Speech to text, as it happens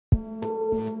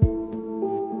Welcome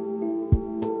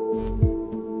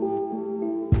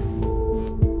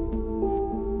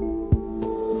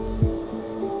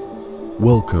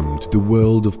to the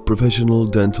world of professional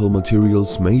dental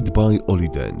materials made by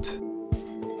OLIDENT.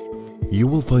 You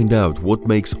will find out what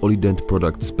makes OLIDENT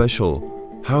products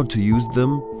special, how to use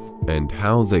them, and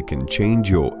how they can change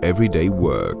your everyday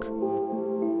work.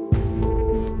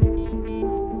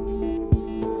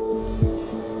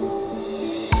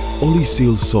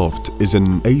 OliSil SOFT is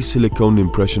an silicone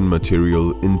impression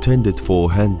material intended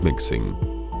for hand mixing.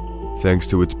 Thanks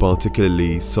to its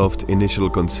particularly soft initial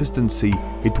consistency,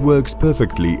 it works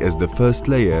perfectly as the first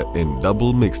layer in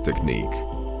double mix technique.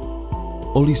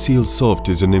 OliSil SOFT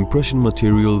is an impression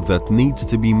material that needs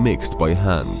to be mixed by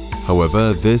hand.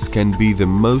 However, this can be the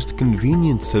most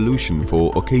convenient solution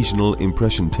for occasional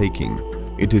impression taking.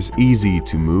 It is easy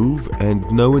to move and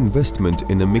no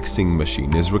investment in a mixing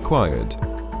machine is required.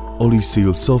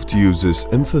 OliSil SOFT users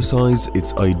emphasize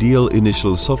its ideal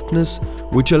initial softness,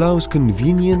 which allows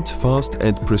convenient, fast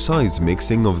and precise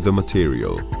mixing of the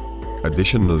material.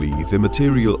 Additionally, the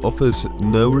material offers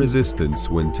no resistance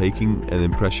when taking an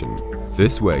impression.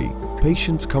 This way,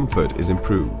 patient's comfort is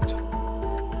improved.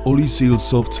 OliSil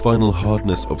SOFT's final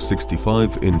hardness of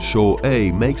 65 in Shore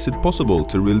A makes it possible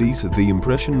to release the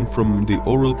impression from the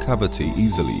oral cavity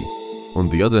easily. On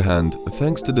the other hand,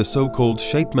 thanks to the so-called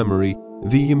shape memory,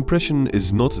 the impression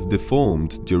is not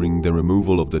deformed during the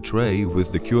removal of the tray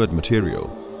with the cured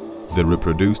material. The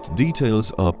reproduced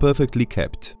details are perfectly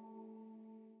kept.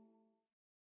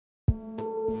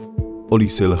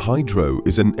 OliSil Hydro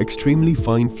is an extremely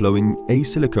fine-flowing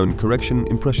silicone correction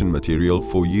impression material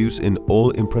for use in all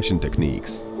impression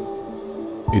techniques.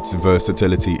 Its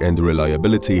versatility and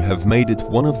reliability have made it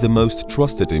one of the most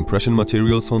trusted impression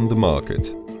materials on the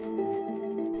market.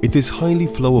 It is highly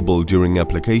flowable during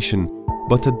application,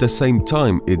 but at the same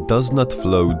time it does not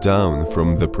flow down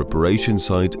from the preparation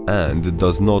side and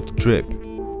does not drip.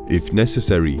 If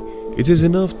necessary, it is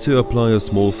enough to apply a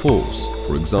small force,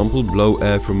 for example blow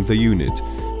air from the unit,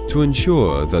 to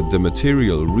ensure that the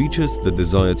material reaches the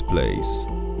desired place.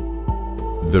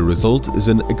 The result is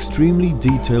an extremely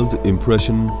detailed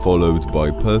impression followed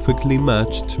by perfectly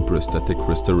matched prosthetic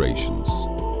restorations.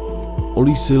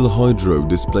 OliSil Hydro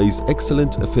displays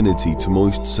excellent affinity to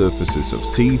moist surfaces of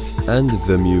teeth and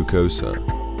the mucosa.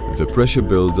 The pressure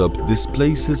buildup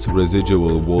displaces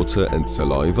residual water and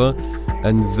saliva,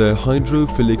 and the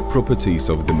hydrophilic properties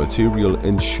of the material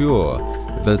ensure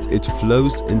that it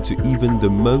flows into even the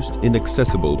most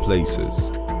inaccessible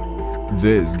places.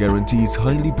 This guarantees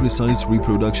highly precise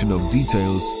reproduction of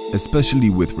details, especially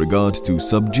with regard to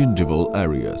subgingival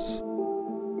areas.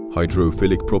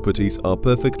 Hydrophilic properties are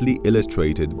perfectly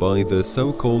illustrated by the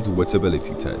so-called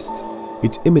wettability test.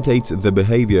 It imitates the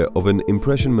behavior of an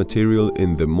impression material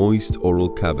in the moist oral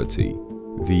cavity.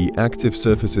 The active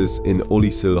surfaces in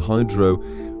OliSil Hydro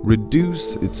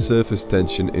reduce its surface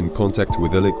tension in contact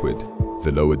with a liquid.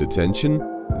 The lower the tension,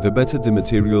 the better the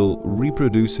material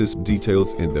reproduces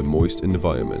details in the moist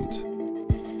environment.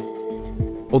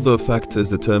 Other factors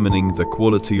determining the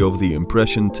quality of the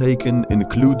impression taken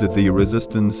include the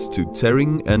resistance to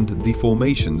tearing and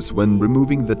deformations when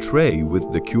removing the tray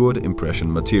with the cured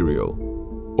impression material.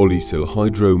 OliSil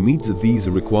Hydro meets these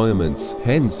requirements,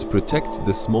 hence protects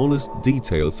the smallest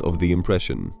details of the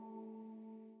impression.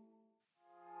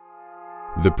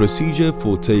 The procedure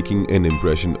for taking an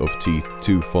impression of teeth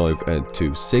 2.5 and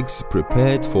 2.6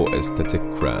 prepared for aesthetic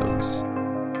crowns.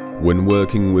 When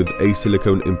working with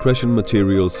silicone impression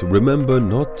materials, remember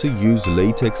not to use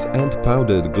latex and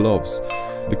powdered gloves,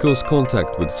 because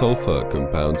contact with sulfur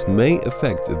compounds may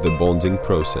affect the bonding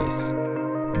process.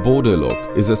 Border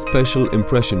lock is a special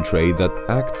impression tray that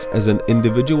acts as an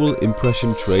individual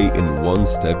impression tray in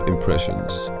one-step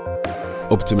impressions.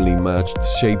 Optimally matched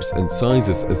shapes and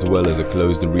sizes as well as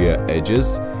closed rear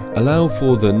edges allow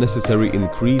for the necessary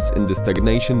increase in the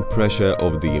stagnation pressure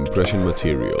of the impression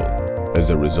material. As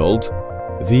a result,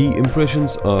 the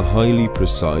impressions are highly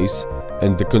precise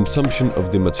and the consumption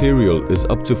of the material is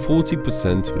up to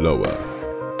 40% lower.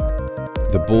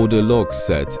 The border lock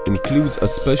set includes a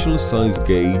special size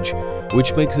gauge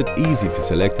which makes it easy to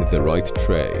select the right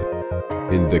tray.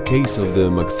 In the case of the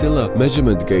maxilla,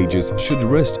 measurement gauges should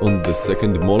rest on the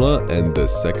second molar and the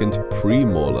second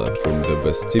premolar from the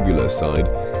vestibular side,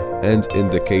 and in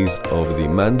the case of the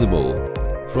mandible,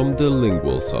 from the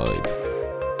lingual side.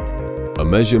 A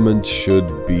measurement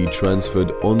should be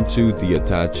transferred onto the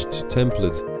attached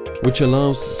template, which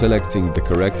allows selecting the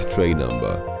correct tray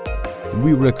number.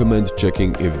 We recommend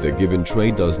checking if the given tray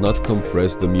does not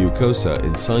compress the mucosa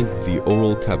inside the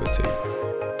oral cavity.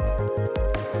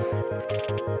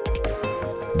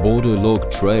 border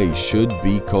lock tray should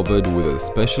be covered with a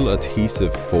special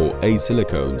adhesive for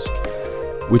asilicones,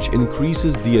 which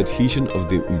increases the adhesion of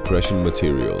the impression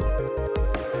material.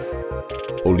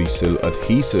 OliSil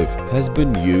adhesive has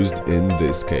been used in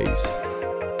this case.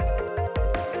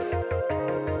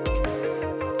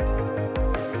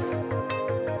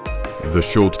 The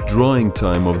short drying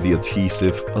time of the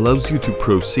adhesive allows you to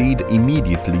proceed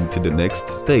immediately to the next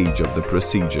stage of the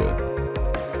procedure.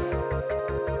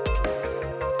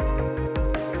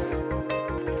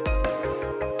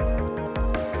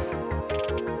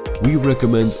 We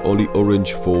recommend Oli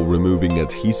Orange for removing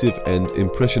adhesive and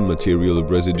impression material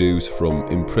residues from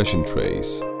impression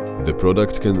trays. The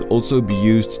product can also be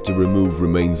used to remove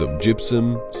remains of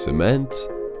gypsum, cement,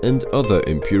 and other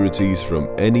impurities from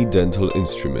any dental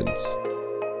instruments.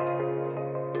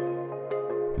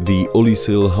 The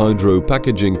OliSil Hydro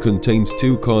packaging contains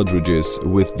 2 cartridges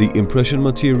with the impression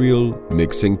material,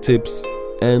 mixing tips,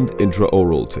 and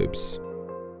intraoral tips.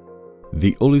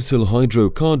 The OliSil Hydro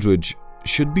cartridge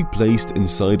should be placed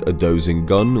inside a dosing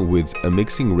gun with a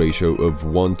mixing ratio of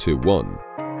 1:1.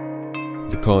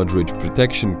 The cartridge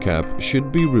protection cap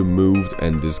should be removed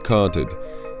and discarded,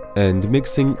 and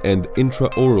mixing and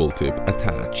intraoral tip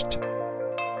attached.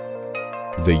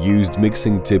 The used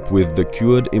mixing tip with the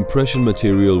cured impression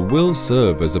material will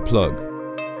serve as a plug.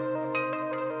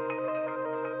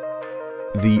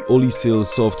 The OliSil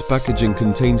SOFT packaging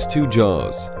contains 2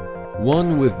 jars,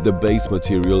 one with the base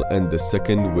material and the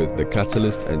second with the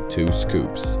catalyst and 2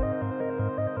 scoops.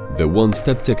 The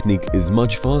one-step technique is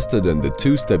much faster than the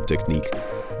 2-step technique,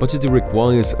 but it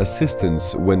requires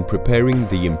assistance when preparing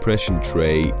the impression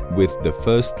tray with the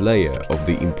first layer of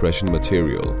the impression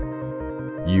material.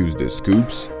 Use the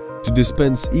scoops to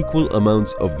dispense equal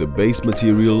amounts of the base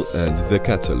material and the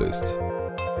catalyst.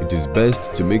 It is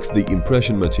best to mix the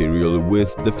impression material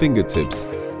with the fingertips,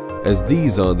 as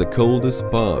these are the coldest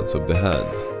parts of the hand.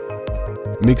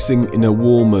 Mixing in a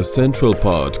warmer central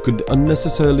part could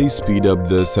unnecessarily speed up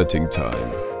the setting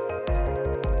time.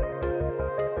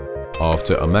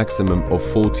 After a maximum of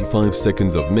 45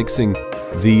 seconds of mixing,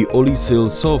 the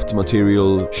OliSil SOFT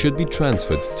material should be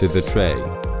transferred to the tray.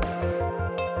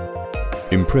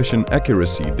 Impression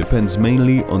accuracy depends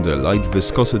mainly on the light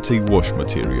viscosity wash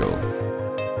material.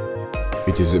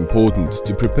 It is important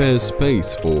to prepare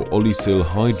space for OliSil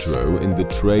Hydro in the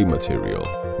tray material.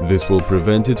 This will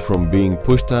prevent it from being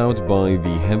pushed out by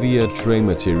the heavier tray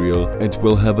material and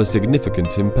will have a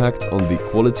significant impact on the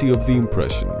quality of the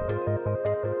impression.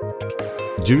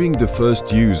 During the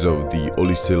first use of the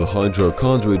OliSil Hydro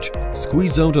cartridge,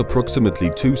 squeeze out approximately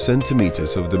 2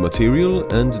 cm of the material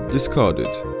and discard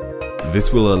it.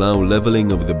 This will allow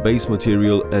leveling of the base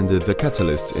material and the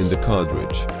catalyst in the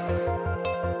cartridge.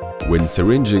 When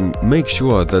syringing, make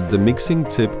sure that the mixing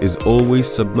tip is always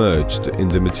submerged in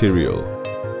the material.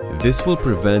 This will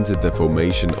prevent the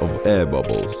formation of air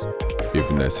bubbles. If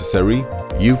necessary,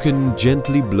 you can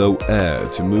gently blow air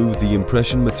to move the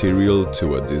impression material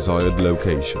to a desired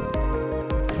location.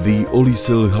 The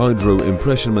OliSil Hydro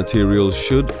impression material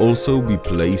should also be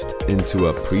placed into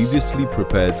a previously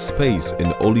prepared space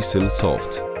in OliSil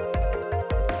SOFT.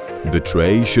 The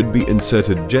tray should be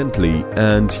inserted gently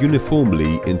and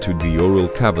uniformly into the oral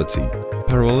cavity,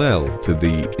 parallel to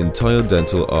the entire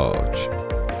dental arch.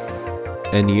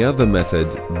 Any other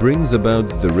method brings about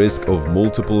the risk of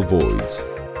multiple voids.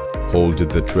 Hold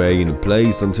the tray in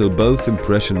place until both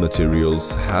impression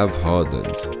materials have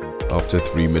hardened. After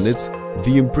 3 minutes,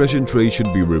 the impression tray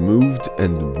should be removed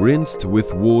and rinsed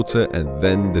with water and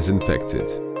then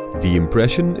disinfected. The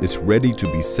impression is ready to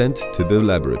be sent to the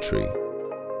laboratory.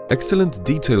 Excellent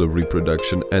detail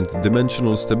reproduction and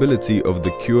dimensional stability of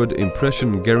the cured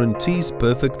impression guarantees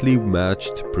perfectly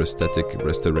matched prosthetic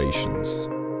restorations.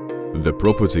 The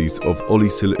properties of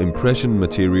OliSil impression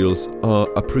materials are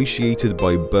appreciated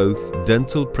by both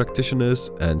dental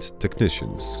practitioners and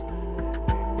technicians.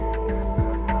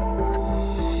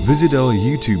 Visit our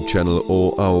YouTube channel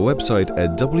or our website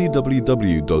at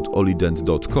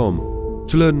www.olident.com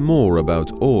to learn more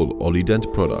about all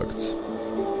OLIDENT products.